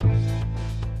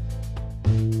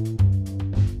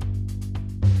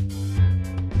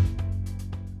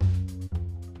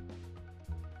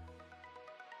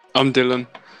I'm Dylan.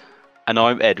 And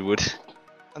I'm Edward.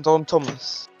 And I'm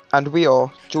Thomas. And we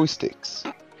are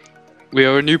Joysticks. We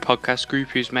are a new podcast group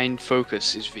whose main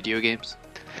focus is video games.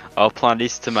 Our plan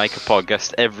is to make a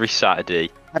podcast every Saturday.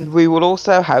 And we will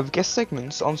also have guest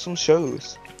segments on some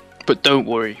shows. But don't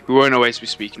worry, we won't always be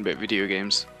speaking about video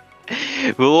games.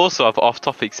 We'll also have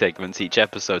off-topic segments each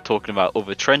episode talking about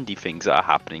other trendy things that are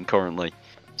happening currently.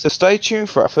 So stay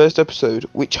tuned for our first episode,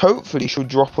 which hopefully should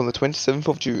drop on the 27th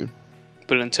of June.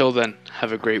 But until then,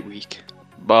 have a great week.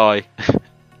 Bye.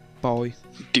 Bye.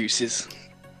 Deuces.